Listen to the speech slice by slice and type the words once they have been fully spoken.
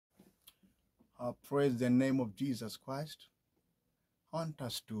Praise the name of Jesus Christ. I want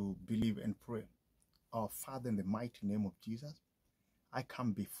us to believe and pray. Our Father, in the mighty name of Jesus, I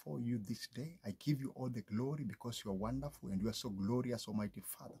come before you this day. I give you all the glory because you are wonderful and you are so glorious, Almighty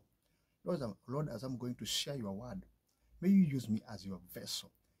Father. Lord, as I'm going to share your word, may you use me as your vessel.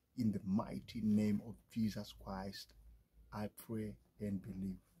 In the mighty name of Jesus Christ, I pray and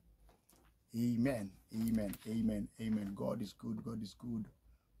believe. Amen, amen, amen, amen. God is good, God is good.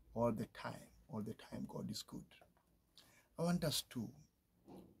 All the time, God is good. I want us to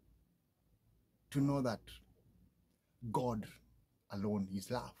know that God alone is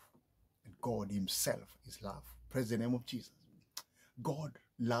love, and God himself is love. Praise the name of Jesus. God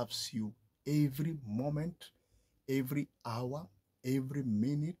loves you every moment, every hour, every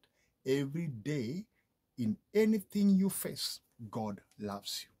minute, every day. In anything you face, God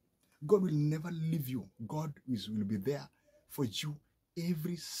loves you. God will never leave you. God will be there for you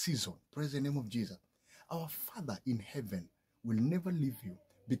every season. Praise the name of Jesus. Our Father in heaven will never leave you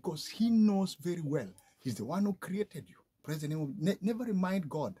because he knows very well. He's the one who created you. Praise the name of never remind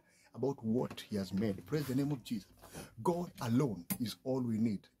God about what he has made. Praise the name of Jesus. God alone is all we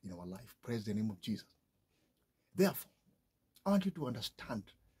need in our life. Praise the name of Jesus. Therefore, I want you to understand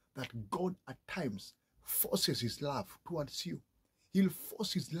that God at times forces his love towards you. He'll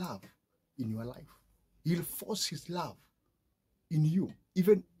force his love in your life. He'll force his love in you,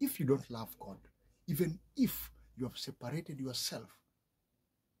 even if you don't love God, even if you have separated yourself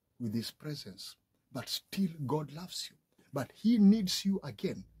with his presence, but still God loves you. But he needs you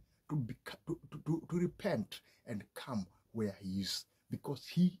again to repent and come where he is, because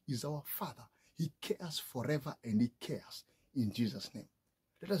he is our Father. He cares forever and he cares in Jesus' name.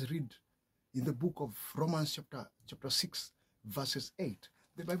 Let us read in the book of Romans chapter 6, verses 8.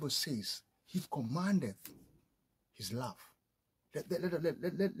 The Bible says he commanded his love.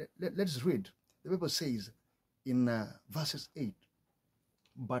 Let's read. The Bible says in verses 8,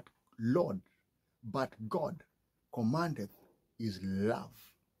 but God commanded his love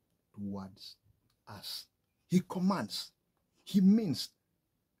towards us. He commands. He means,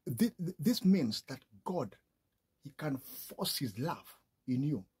 this means that God, he can force his love in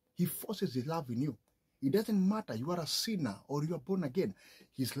you. He forces his love in you. It doesn't matter you are a sinner or you are born again.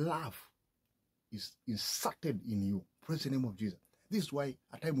 His love is inserted in you. Praise the name of Jesus. This is why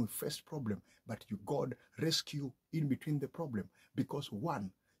at times we face problem, but God rescue in between the problem, because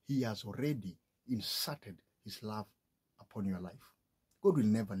one, he has already inserted his love upon your life. God will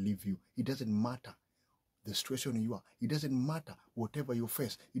never leave you. It doesn't matter the situation you are. It doesn't matter whatever you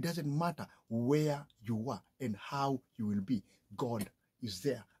face. It doesn't matter where you are and how you will be. God is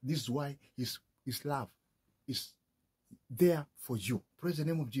there. This is why his love is there for you. Praise the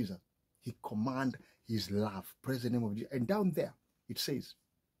name of Jesus. He commands his love. Praise the name of Jesus. And down there, it says,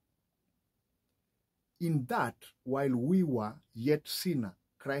 in that while we were yet sinner,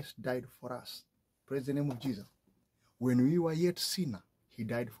 Christ died for us. Praise the name of Jesus. When we were yet sinner, he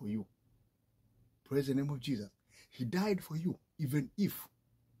died for you. Praise the name of Jesus. He died for you. Even if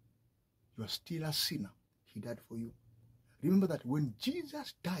you are still a sinner, he died for you. Remember that when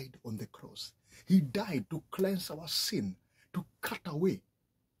Jesus died on the cross, he died to cleanse our sin, to cut away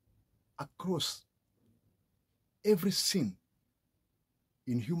across every sin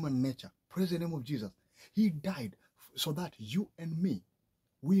in human nature. Praise the name of Jesus. He died so that you and me,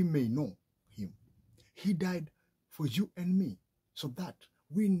 we may know him. He died for you and me so that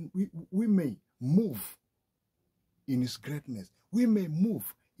we may move in his greatness. We may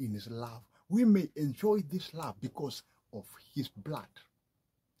move in his love. We may enjoy this love because of his blood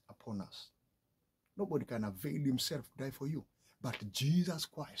upon us. Nobody can avail himself to die for you, but Jesus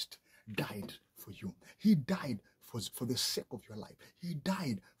Christ died for you. He died for the sake of your life. He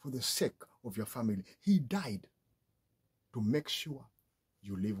died for the sake of your family. He died to make sure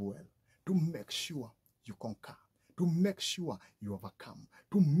you live well, to make sure you conquer, to make sure you overcome,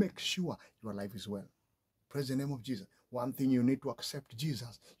 to make sure your life is well. Praise the name of Jesus. One thing, you need to accept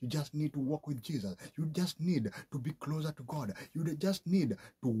Jesus. You just need to walk with Jesus. You just need to be closer to God. You just need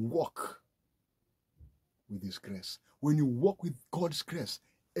to walk with his grace. When you walk with God's grace,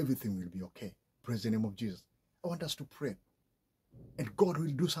 everything will be okay. Praise the name of Jesus. I want us to pray, and God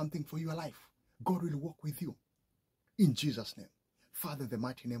will do something for your life. God will walk with you in Jesus' name. Father, in the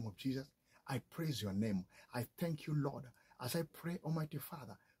mighty name of Jesus, I praise your name. I thank you, Lord. As I pray, Almighty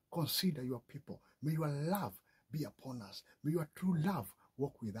Father, consider your people. May your love be upon us. May your true love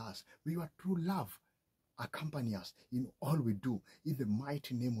walk with us. May your true love accompany us in all we do, in the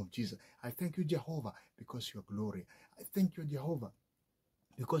mighty name of Jesus. I thank you, Jehovah, because your glory. I thank you, Jehovah,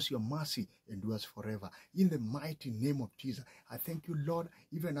 because your mercy endures forever. In the mighty name of Jesus, I thank you, Lord,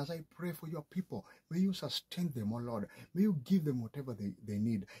 even as I pray for your people. May you sustain them, oh Lord. May you give them whatever they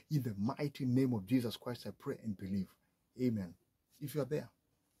need. In the mighty name of Jesus Christ, I pray and believe. Amen. If you're there,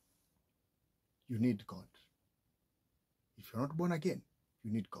 you need God. If you're not born again,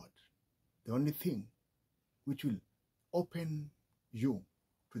 you need God. The only thing which will open you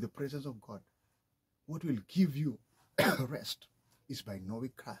to the presence of God, what will give you rest, is by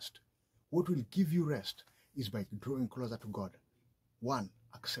knowing Christ. What will give you rest is by drawing closer to God. One,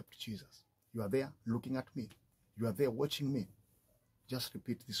 accept Jesus. You are there looking at me. You are there watching me. Just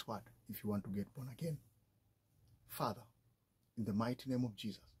repeat this word if you want to get born again. Father, in the mighty name of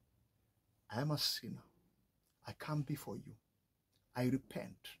Jesus, I am a sinner. I come before you. I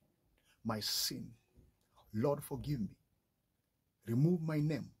repent my sin. Lord, forgive me. Remove my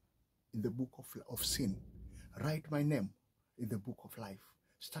name in the book of sin. Write my name in the book of life.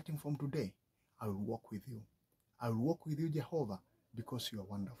 Starting from today, I will walk with you. I will walk with you, Jehovah, because you are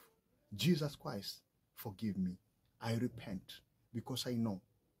wonderful. Jesus Christ, forgive me. I repent because I know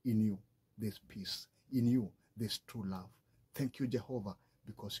in you there's peace. In you there's true love. Thank you, Jehovah,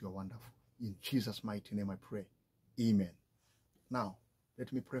 because you are wonderful. In Jesus' mighty name I pray. Amen. Now,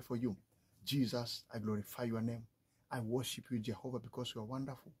 let me pray for you. Jesus, I glorify your name. I worship you, Jehovah, because you are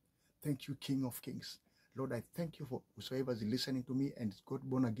wonderful. Thank you, King of Kings. Lord, I thank you for whosoever is listening to me and is got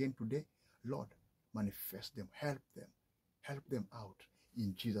born again today. Lord, manifest them. Help them. Help them out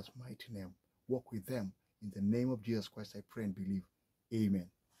in Jesus' mighty name. Walk with them. In the name of Jesus Christ, I pray and believe. Amen.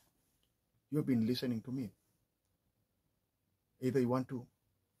 You have been listening to me. Either you want to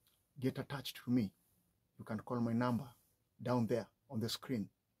get attached to me, you can call my number down there on the screen.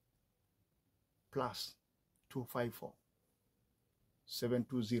 Plus 254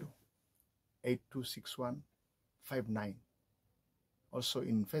 720 826159. Also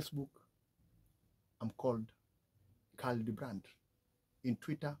in Facebook, I'm called Carl De Brand. In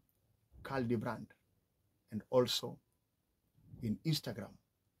Twitter, Carl De Brand. And also in Instagram,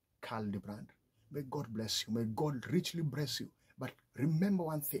 Carl De Brand. May God bless you. May God richly bless you. But remember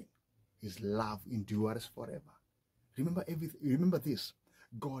one thing, His love endures forever. Remember this,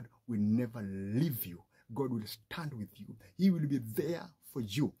 God will never leave you. God will stand with you. He will be there for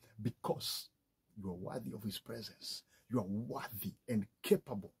you because you are worthy of His presence. You are worthy and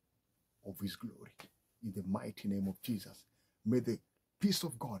capable of His glory. In the mighty name of Jesus, may the peace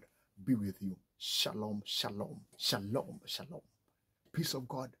of God be with you. Shalom, shalom, shalom, shalom. Peace of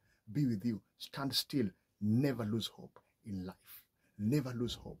God be with you. Stand still. Never lose hope in life. Never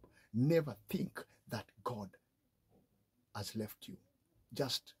lose hope. Never think that God has left you.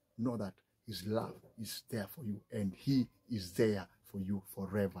 Just know that His love is there for you and He is there for you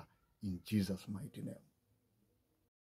forever in Jesus' mighty name.